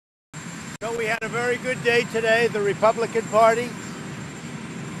So we had a very good day today, the Republican Party,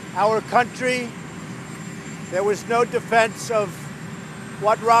 our country. There was no defense of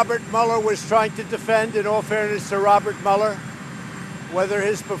what Robert Mueller was trying to defend, in all fairness to Robert Mueller. Whether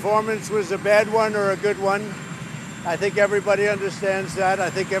his performance was a bad one or a good one, I think everybody understands that. I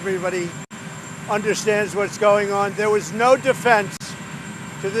think everybody understands what's going on. There was no defense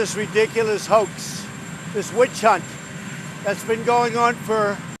to this ridiculous hoax, this witch hunt that's been going on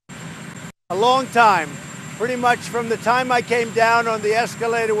for a long time, pretty much from the time I came down on the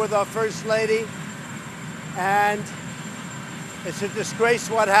escalator with our First Lady. And it's a disgrace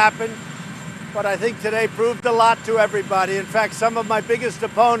what happened, but I think today proved a lot to everybody. In fact, some of my biggest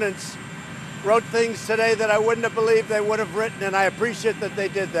opponents wrote things today that I wouldn't have believed they would have written, and I appreciate that they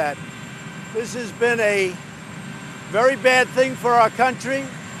did that. This has been a very bad thing for our country,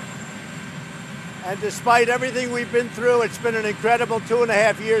 and despite everything we've been through, it's been an incredible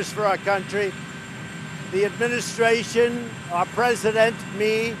 2.5 years for our country. The administration, our president,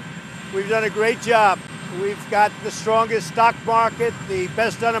 me, we've done a great job. We've got the strongest stock market, the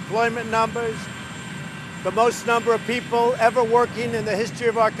best unemployment numbers, the most number of people ever working in the history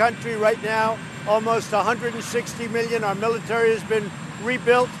of our country right now, almost 160 million. Our military has been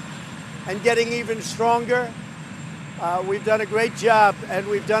rebuilt and getting even stronger. We've done a great job, and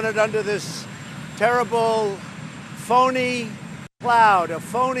we've done it under this terrible, phony cloud, a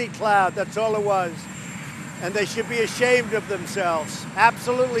phony cloud, that's all it was. And they should be ashamed of themselves,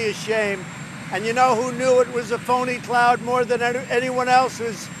 absolutely ashamed. And you know who knew it was a phony cloud more than anyone else? It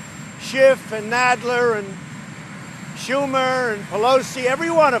was Schiff and Nadler and Schumer and Pelosi,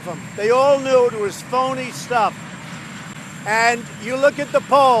 every one of them. They all knew it was phony stuff. And you look at the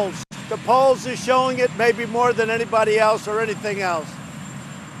polls are showing it maybe more than anybody else or anything else.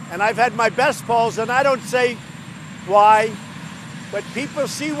 And I've had my best polls, and I don't say why, but people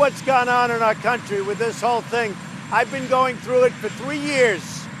see what's gone on in our country with this whole thing. I've been going through it for 3 years.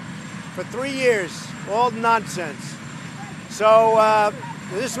 For 3 years, all nonsense. So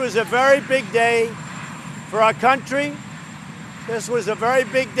this was a very big day for our country. This was a very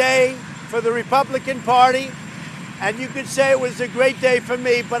big day for the Republican Party. And you could say it was a great day for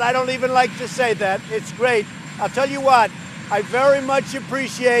me, but I don't even like to say that. It's great. I'll tell you what, I very much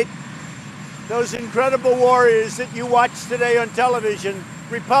appreciate those incredible warriors that you watched today on television,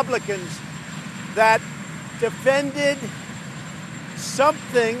 Republicans, that defended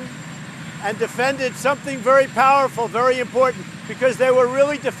something and defended something very powerful, very important, because they were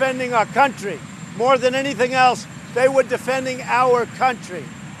really defending our country. More than anything else, they were defending our country.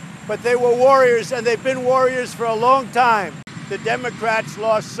 But they were warriors, and they've been warriors for a long time. The Democrats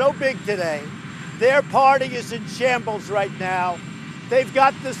lost so big today. Their party is in shambles right now. They've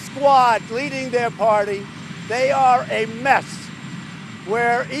got the squad leading their party. They are a mess,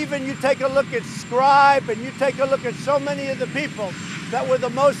 where even you take a look at Scribe and you take a look at so many of the people that were the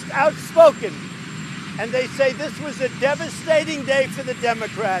most outspoken, and they say this was a devastating day for the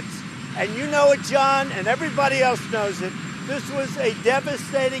Democrats. And you know it, John, and everybody else knows it. This was a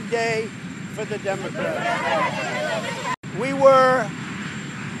devastating day for the Democrats. We were,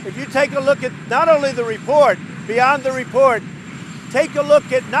 if you take a look at not only the report, beyond the report, take a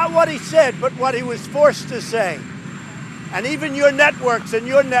look at not what he said, but what he was forced to say. And even your networks and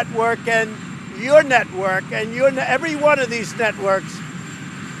your network and your network and every one of these networks,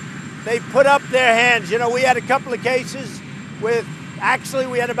 they put up their hands. You know, we had a couple of cases actually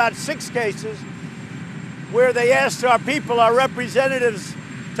we had about 6 cases where they asked our people, our representatives,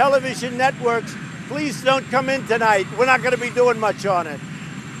 television networks, please don't come in tonight. We're not going to be doing much on it.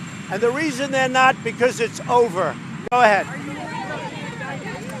 And the reason they're not, because it's over. Go ahead.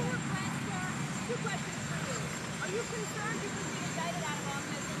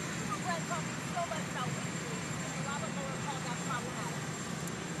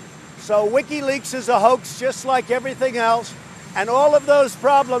 So WikiLeaks is a hoax just like everything else, and all of those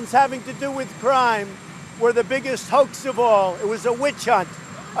problems having to do with crime were the biggest hoax of all. It was a witch hunt,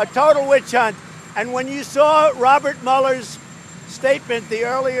 a total witch hunt. And when you saw Robert Mueller's statement, the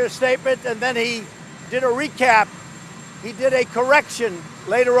earlier statement, and then he did a recap, he did a correction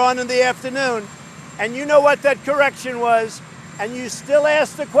later on in the afternoon, and you know what that correction was, and you still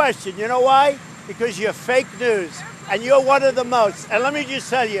ask the question. You know why? Because you're fake news, and you're one of the most. And let me just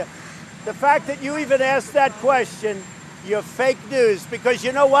tell you, the fact that you even asked that question, you're fake news, because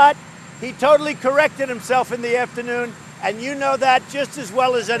you know what? He totally corrected himself in the afternoon, and you know that just as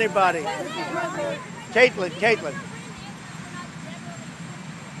well as anybody. Caitlin.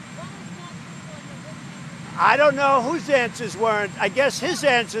 I don't know whose answers weren't. I guess his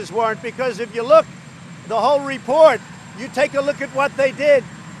answers weren't, because if you look, the whole report, you take a look at what they did.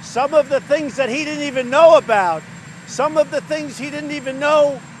 some of the things that he didn't even know about, some of the things he didn't even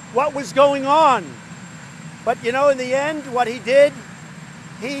know what was going on. But you know, in the end, what he did,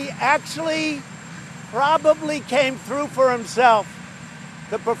 he actually probably came through for himself.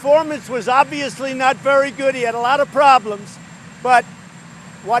 The performance was obviously not very good. He had a lot of problems, but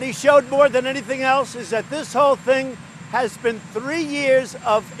what he showed more than anything else is that this whole thing has been 3 years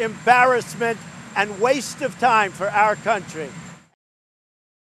of embarrassment and waste of time for our country.